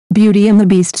Beauty and the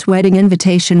Beast's wedding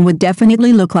invitation would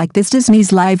definitely look like this.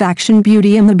 Disney's live-action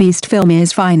Beauty and the Beast film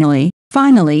is finally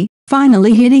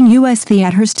hitting US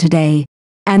theaters today.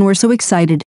 And we're so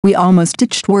excited, we almost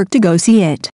ditched work to go see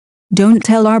it. Don't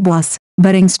tell our boss,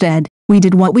 but instead, we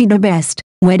did what we do best,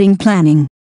 wedding planning.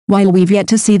 While we've yet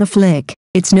to see the flick,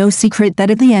 it's no secret that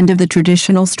at the end of the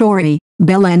traditional story,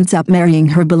 Belle ends up marrying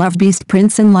her beloved Beast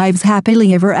Prince and lives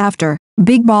happily ever after,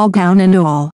 big ball gown and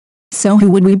all. So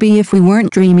who would we be if we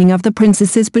weren't dreaming of the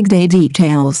princess's big day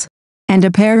details? And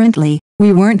apparently,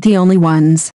 we weren't the only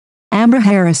ones. Amber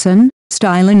Harrison,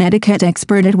 style and etiquette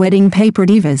expert at Wedding Paper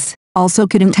Divas, also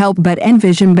couldn't help but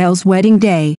envision Belle's wedding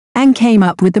day, and came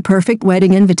up with the perfect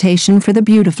wedding invitation for the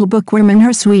beautiful bookworm and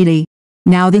her sweetie.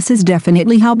 Now this is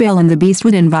definitely how Belle and the Beast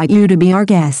would invite you to be our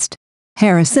guest.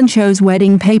 Harrison chose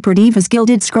Wedding Paper Divas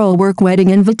gilded scrollwork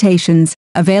wedding invitations,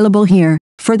 available here,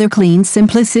 for their clean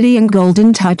simplicity and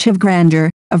golden touch of grandeur,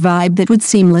 a vibe that would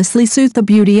seamlessly suit the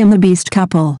Beauty and the Beast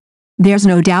couple. There's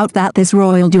no doubt that this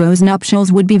royal duo's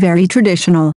nuptials would be very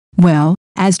traditional, well,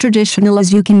 as traditional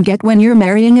as you can get when you're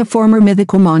marrying a former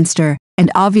mythical monster, and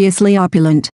obviously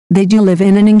opulent. They do live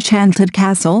in an enchanted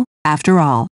castle, after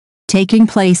all. Taking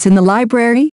place in the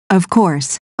library, of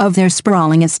course, of their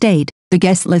sprawling estate, the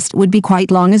guest list would be quite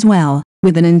long as well,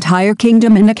 with an entire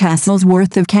kingdom and a castle's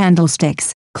worth of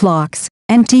candlesticks, clocks,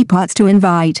 and teapots to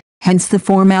invite, hence the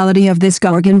formality of this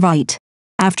Garganvite.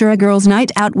 After a girls' night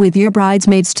out with your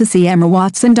bridesmaids to see Emma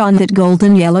Watson don that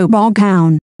golden yellow ball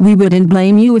gown, we wouldn't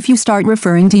blame you if you start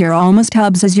referring to your almost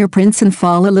hubs as your prince and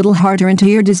fall a little harder into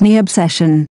your Disney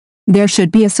obsession. There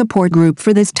should be a support group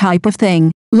for this type of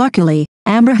thing. Luckily,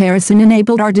 Amber Harrison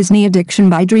enabled our Disney addiction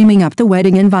by dreaming up the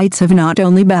wedding invites of not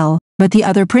only Belle, but the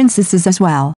other princesses as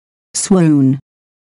well. Swoon.